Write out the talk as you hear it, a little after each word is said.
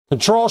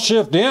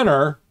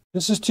Control-Shift-Enter.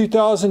 This is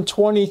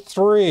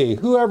 2023.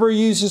 Whoever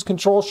uses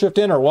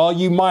Control-Shift-Enter, well,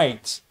 you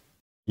might.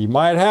 You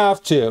might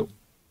have to.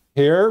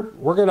 Here,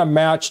 we're going to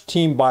match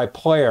team by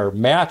player.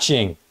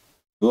 Matching.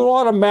 Do a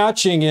lot of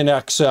matching in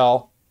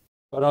Excel,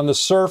 but on the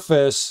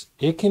surface,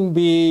 it can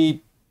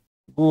be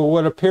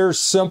what appears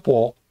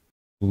simple.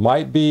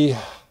 Might be,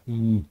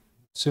 as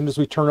soon as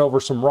we turn over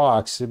some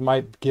rocks, it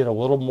might get a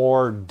little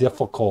more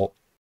difficult.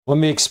 Let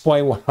me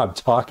explain what I'm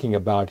talking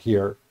about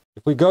here.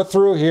 If we go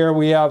through here,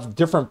 we have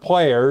different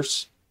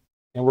players,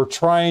 and we're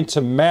trying to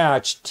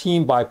match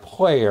team by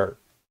player.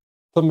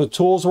 Some of the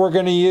tools we're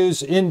going to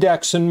use,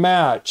 index and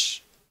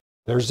match.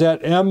 There's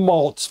that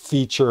MMULT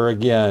feature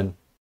again.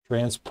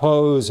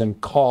 Transpose and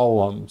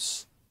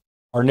columns.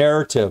 Our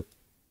narrative,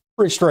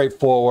 pretty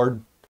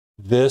straightforward.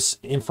 This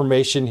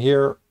information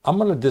here, I'm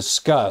going to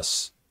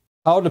discuss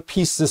how to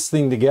piece this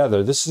thing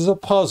together. This is a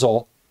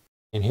puzzle,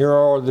 and here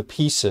are the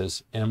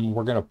pieces, and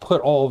we're going to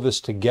put all of this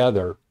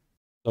together.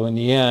 So in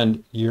the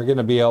end, you're going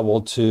to be able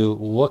to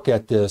look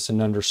at this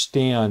and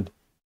understand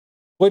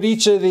what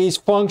each of these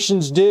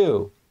functions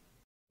do.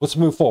 Let's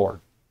move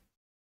forward.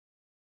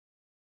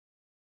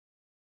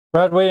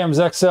 Brad Williams,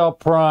 Excel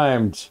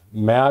primed,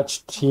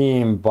 match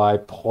team by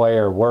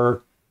player.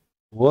 We're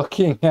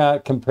looking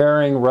at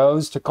comparing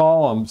rows to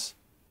columns.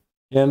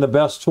 And the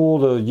best tool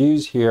to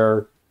use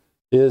here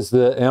is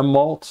the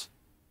MMULT.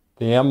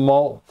 The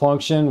MMULT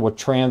function with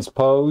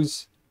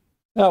transpose.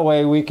 That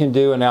way we can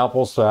do an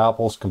apples to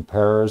apples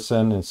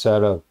comparison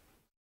instead of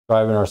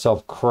driving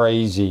ourselves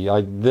crazy.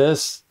 Like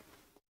this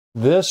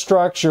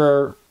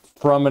structure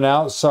from an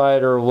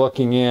outsider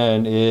looking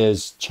in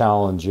is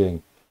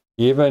challenging.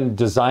 Even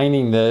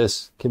designing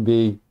this can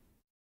be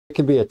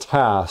a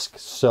task.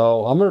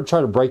 So I'm going to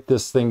try to break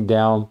this thing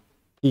down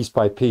piece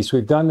by piece.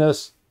 We've done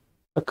this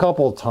a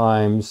couple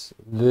times.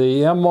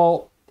 The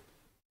MMULT,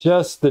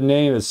 just the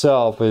name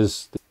itself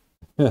is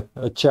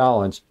a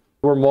challenge.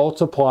 We're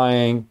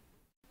multiplying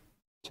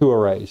two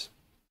arrays.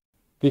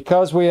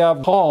 Because we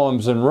have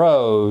columns and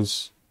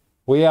rows,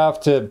 we have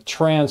to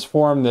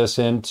transform this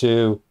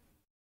into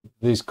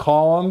these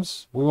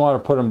columns. We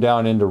want to put them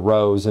down into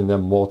rows and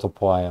then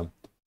multiply them.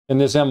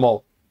 And this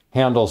MMULT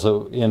handles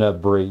it in a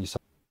breeze.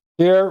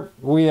 Here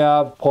we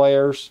have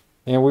players,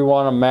 and we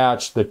want to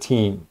match the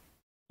team.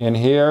 And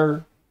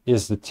here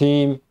is the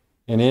team,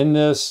 and in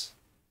this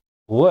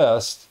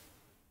list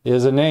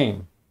is a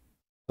name.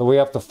 So we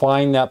have to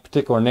find that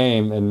particular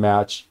name and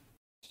match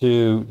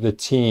to the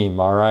team,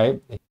 all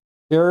right?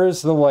 Here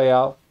is the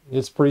layout.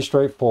 It's pretty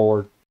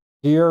straightforward.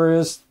 Here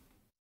is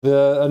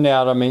the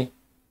anatomy,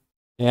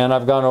 and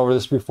I've gone over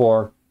this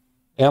before.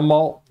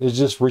 MMULT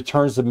just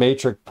returns the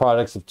matrix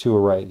products of two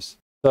arrays.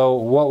 So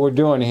what we're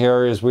doing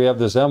here is we have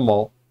this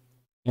MMULT,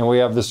 and we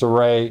have this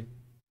array,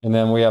 and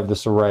then we have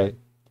this array.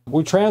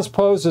 We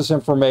transpose this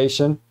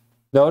information.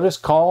 Notice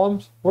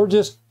columns. We're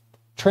just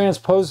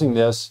transposing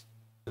this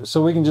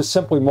so we can just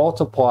simply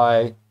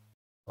multiply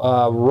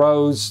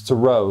rows to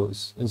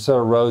rows instead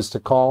of rows to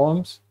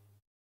columns.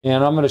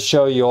 And I'm going to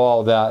show you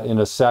all that in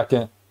a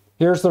second.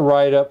 Here's the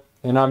write-up,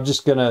 and I'm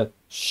just going to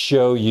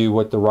show you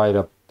what the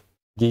write-up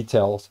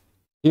details.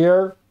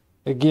 Here,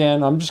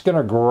 again, I'm just going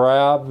to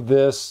grab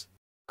this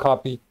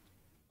copy.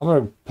 I'm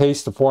going to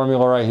paste the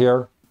formula right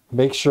here.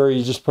 Make sure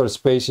you just put a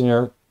space in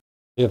here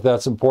if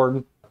that's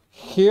important.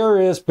 Here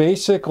is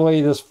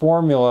basically this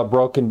formula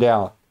broken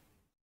down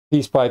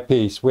piece by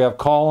piece. We have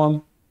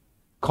column,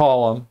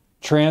 column,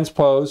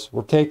 transpose.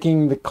 We're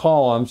taking the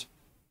columns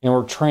and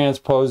we're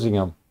transposing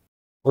them.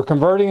 We're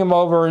converting them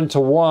over into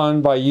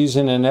 1 by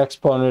using an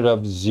exponent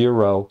of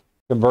 0.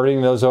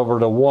 Converting those over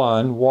to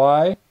 1.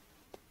 Why?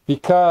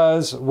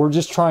 Because we're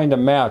just trying to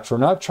match. We're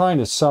not trying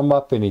to sum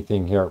up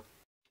anything here.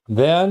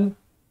 Then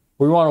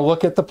we want to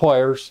look at the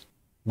players.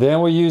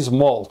 Then we use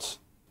MMULT.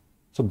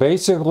 So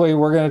basically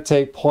we're going to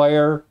take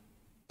player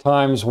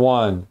times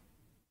 1.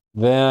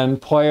 Then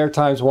player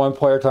times 1,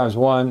 player times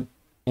 1.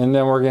 And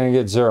then we're going to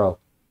get 0.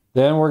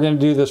 Then we're going to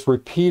do this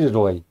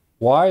repeatedly.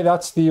 Why?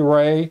 That's the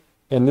array,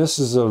 and this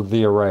is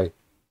the array.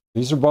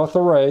 These are both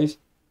arrays.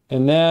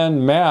 And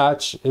then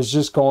match is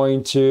just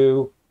going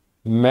to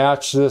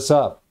match this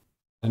up.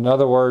 In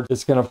other words,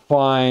 it's going to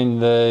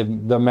find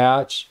the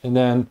match and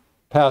then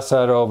pass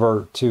that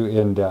over to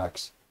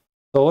index.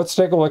 So let's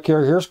take a look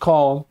here. Here's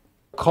column.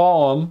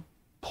 Column,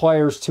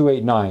 players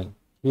 289.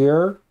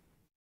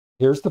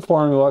 Here's the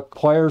formula,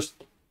 players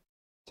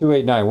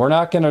 289. We're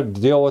not going to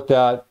deal with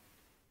that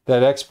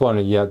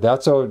exponent yet.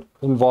 That's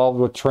involved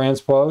with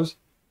transpose.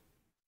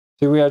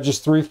 See, we have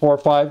just 3, 4,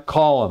 5,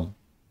 column.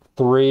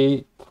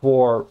 3,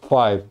 4,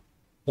 5. I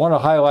want to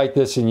highlight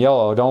this in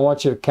yellow. Don't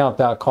want you to count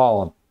that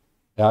column.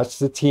 That's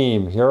the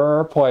team. Here are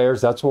our players.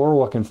 That's what we're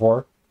looking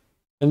for.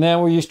 And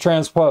then we use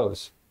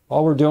transpose.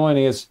 All we're doing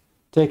is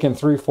taking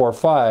 3, 4,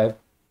 5,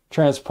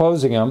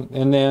 transposing them,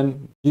 and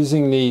then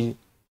using the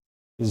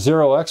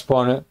 0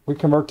 exponent, we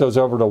convert those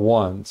over to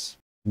 1s.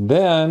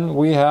 Then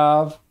we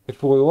have,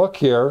 if we look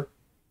here,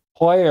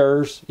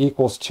 players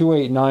equals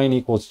 289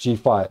 equals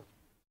G5.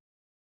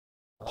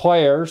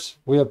 Players,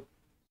 we have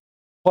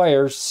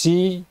players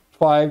C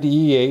C5 to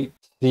E8,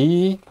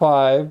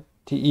 C5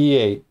 to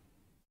E8.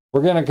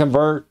 We're going to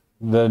convert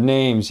the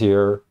names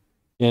here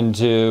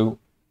into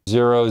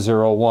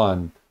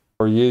 001.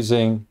 We're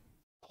using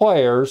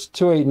players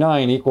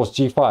 289 equals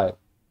G5.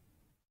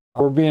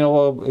 We're being a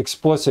little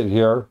explicit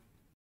here.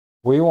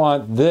 We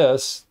want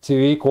this to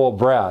equal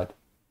Brad.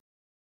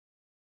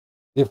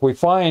 If we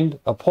find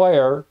a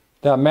player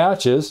that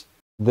matches,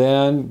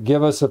 then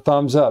give us a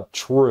thumbs up,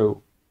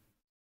 true.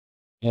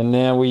 And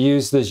then we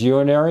use this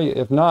unary.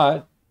 If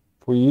not,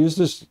 if we use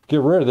this,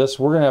 get rid of this,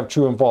 we're going to have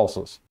true and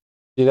falses.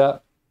 See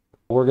that?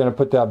 We're going to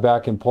put that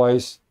back in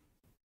place.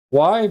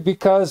 Why?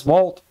 Because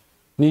MULT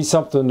needs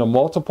something to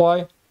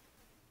multiply.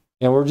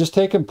 And we're just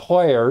taking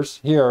players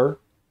here,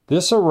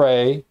 this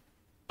array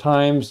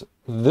times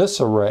this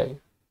array.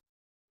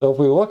 So if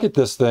we look at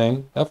this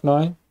thing,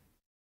 F9,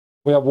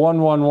 we have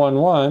 1, 1, 1,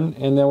 1,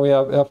 and then we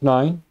have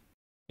F9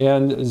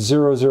 and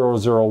 0, 0,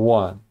 0,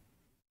 1.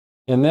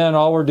 And then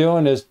all we're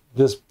doing is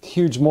this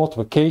huge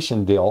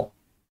multiplication deal.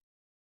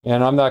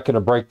 And I'm not going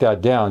to break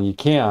that down. You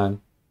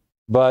can.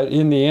 But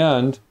in the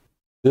end,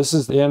 this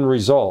is the end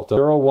result.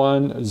 0,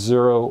 1,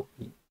 0,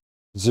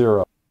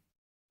 0.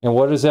 And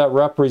what does that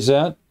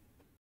represent?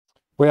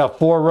 We have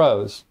 4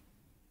 rows.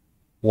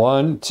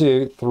 1,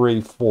 2,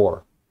 3,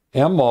 4.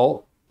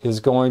 MMULT is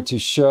going to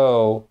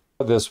show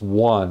this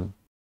 1.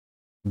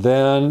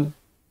 Then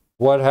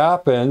what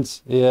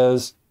happens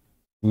is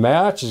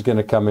match is going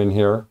to come in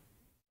here.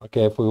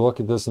 Okay, if we look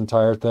at this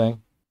entire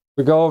thing,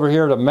 we go over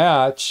here to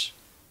match.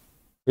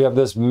 We have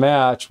this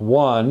match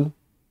 1,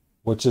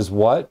 which is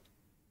what?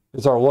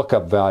 It's our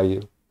lookup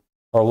value.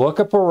 Our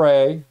lookup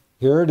array,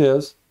 here it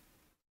is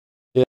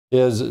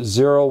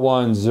 0,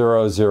 1,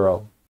 0,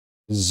 0.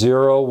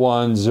 0,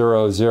 1,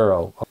 0,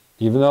 0.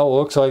 Even though it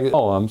looks like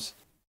columns,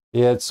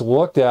 it's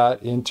looked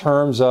at in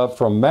terms of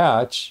from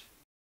match.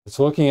 It's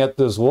looking at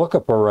this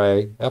lookup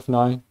array,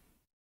 F9.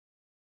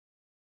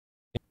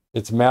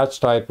 Its match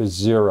type is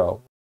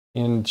 0.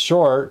 In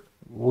short,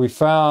 we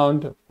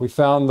found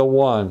the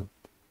 1.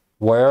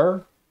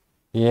 Where?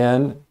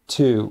 In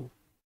 2.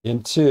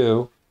 In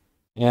 2.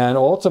 And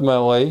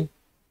ultimately,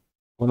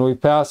 when we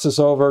pass this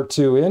over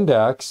to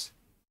index,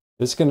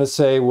 it's going to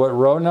say what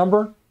row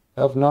number?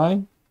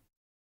 F9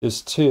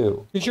 is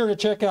 2. Be sure to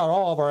check out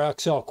all of our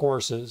Excel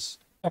courses.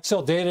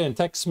 Excel data and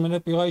text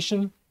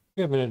manipulation.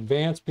 We have an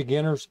advanced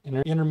beginners and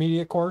an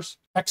intermediate course.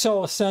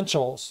 Excel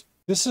essentials.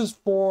 This is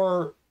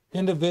for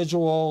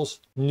individuals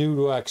new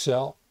to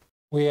Excel.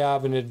 We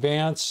have an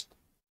advanced,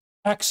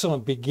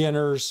 excellent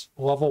beginners,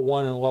 level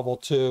 1 and level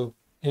 2,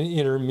 and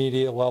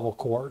intermediate level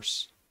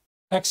course.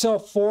 Excel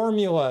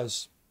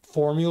formulas,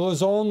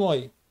 formulas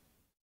only.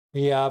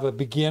 We have a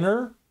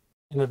beginner,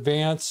 an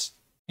advanced,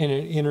 and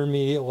an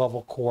intermediate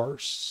level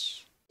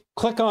course.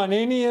 Click on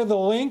any of the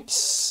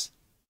links.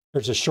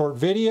 There's a short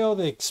video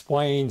that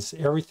explains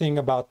everything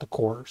about the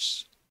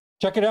course.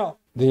 Check it out.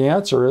 The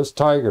answer is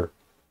Tiger.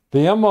 The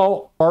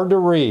MMULT, hard to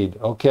read,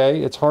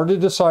 okay? It's hard to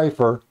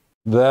decipher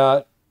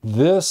that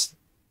this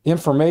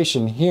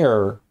information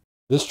here,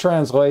 this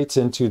translates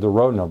into the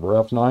row number,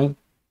 F9,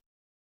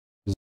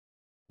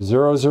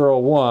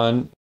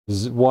 001,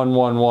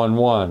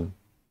 1111.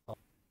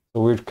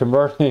 So we're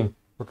converting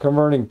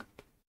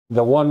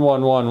the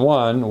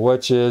 1111,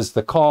 which is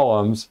the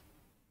columns,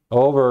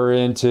 over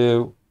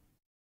into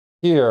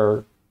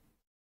here,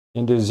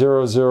 into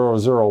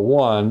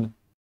 0001,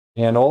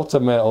 and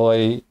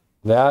ultimately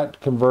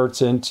that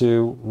converts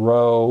into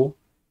row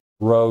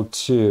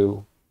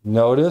 2.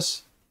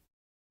 Notice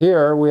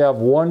here we have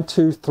 1,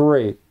 2,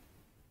 3.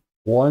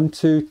 1,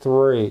 2,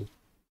 3.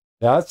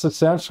 That's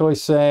essentially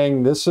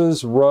saying this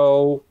is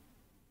row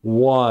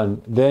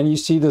 1. Then you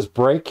see this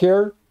break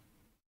here?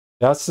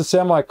 That's the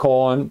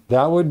semicolon.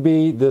 That would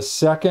be the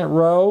second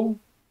row.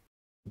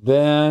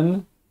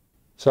 Then,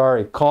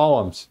 sorry,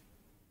 columns.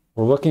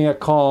 We're looking at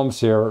columns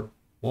here.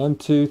 1,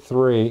 2,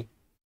 3.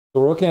 So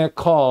we're looking at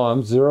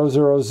columns 0,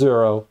 0,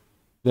 0,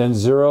 then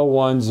 0,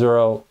 1,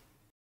 0.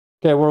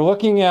 Okay, we're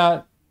looking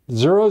at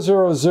 0,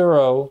 0,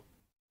 0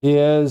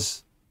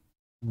 is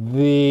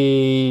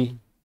the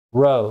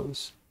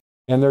rows.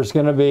 And there's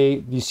going to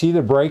be, you see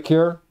the break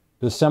here?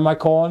 The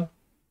semicolon?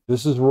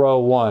 This is row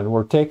 1.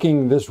 We're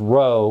taking this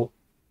row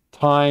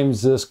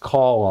times this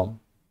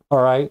column.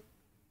 All right?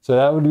 So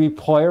that would be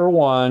player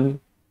 1.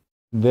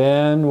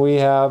 Then we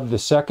have the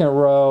second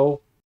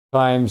row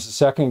times the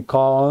second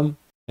column.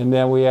 And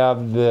then we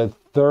have the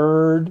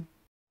third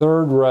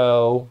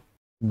row.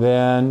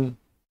 Then,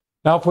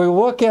 now if we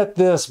look at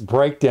this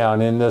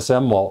breakdown in this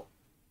MMULT,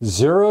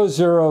 0,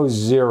 0,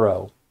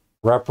 0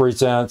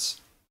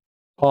 represents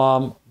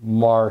Tom,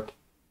 Mark,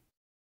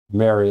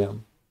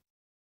 Miriam.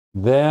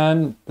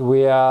 Then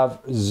we have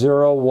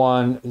 0,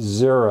 1,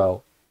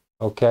 0,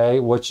 okay,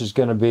 which is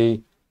going to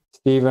be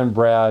Stephen,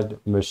 Brad,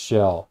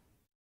 Michelle.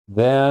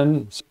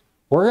 Then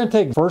we're going to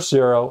take first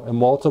 0 and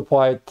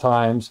multiply it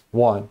times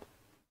 1.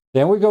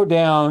 Then we go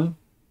down,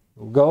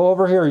 go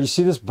over here. You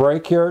see this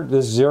break here,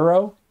 this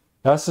 0?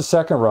 That's the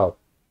second row.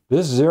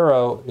 This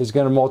 0 is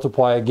going to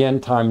multiply again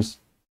times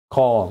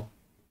column.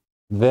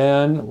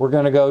 Then we're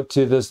going to go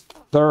to this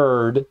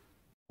third,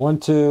 1,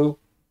 2,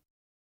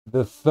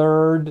 the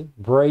third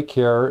break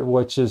here,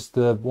 which is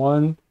the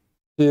 1,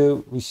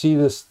 2. We see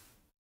this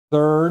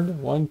third,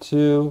 1,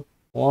 2,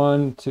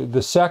 1, 2.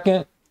 The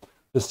second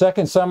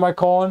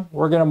semicolon,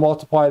 we're going to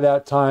multiply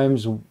that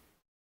times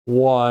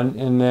 1,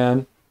 and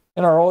then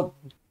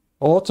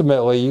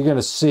ultimately you're going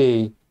to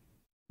see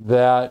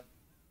that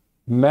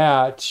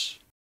match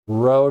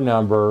row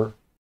number,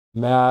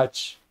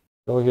 match,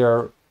 go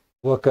here,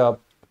 look up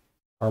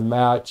our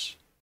match,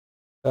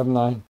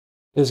 F9,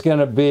 is going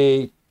to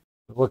be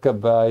lookup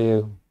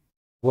value,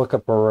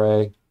 lookup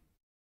array,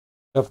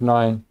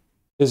 F9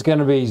 is going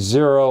to be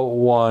 0,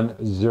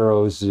 1,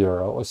 0,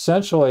 0.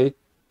 Essentially,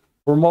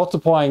 we're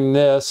multiplying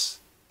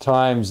this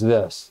times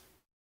this,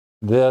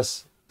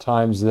 this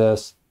times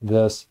this,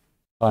 this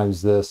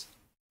times this,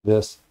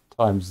 this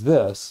times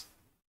this.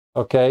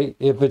 Okay,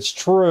 if it's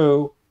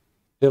true,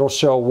 it'll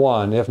show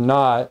 1. If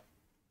not,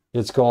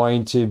 it's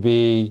going to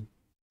be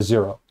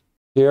 0.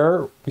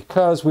 Here,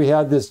 because we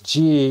had this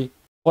G,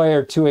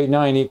 player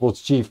 289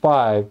 equals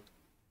G5,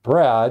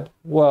 Brad,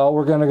 well,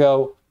 we're going to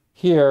go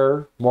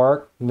here,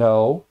 mark,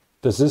 no.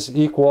 Does this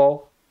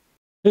equal?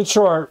 In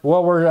short,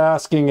 what we're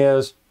asking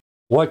is,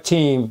 what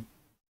team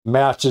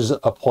matches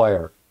a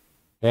player?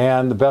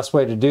 And the best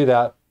way to do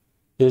that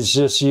is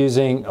just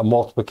using a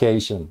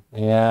multiplication.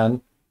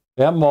 And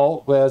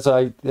MMULT,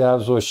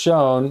 as was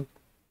shown,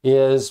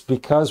 is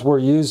because we're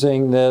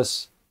using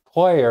this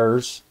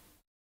players,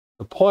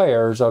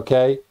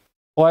 okay,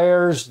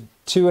 players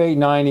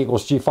 289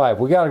 equals G5.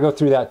 We got to go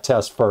through that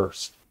test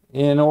first.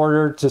 In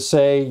order to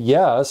say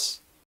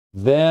yes,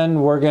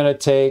 then we're going to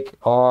take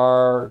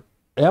our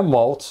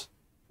MMULT,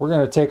 we're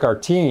going to take our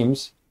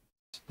teams,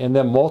 and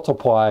then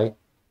multiply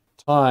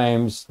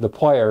times the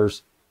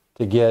players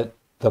to get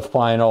the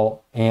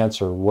final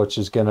answer, which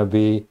is going to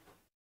be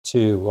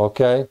 2,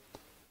 okay?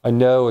 I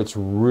know it's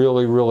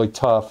really, really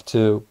tough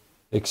to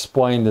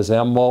explain this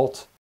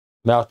MMULT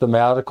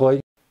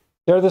mathematically.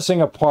 Tear this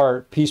thing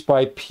apart piece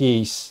by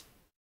piece,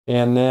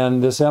 and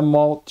then this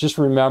MMULT, just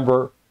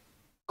remember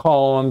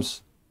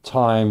columns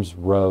times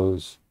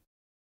rows.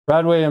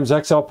 Brad Williams,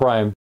 XL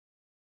Prime.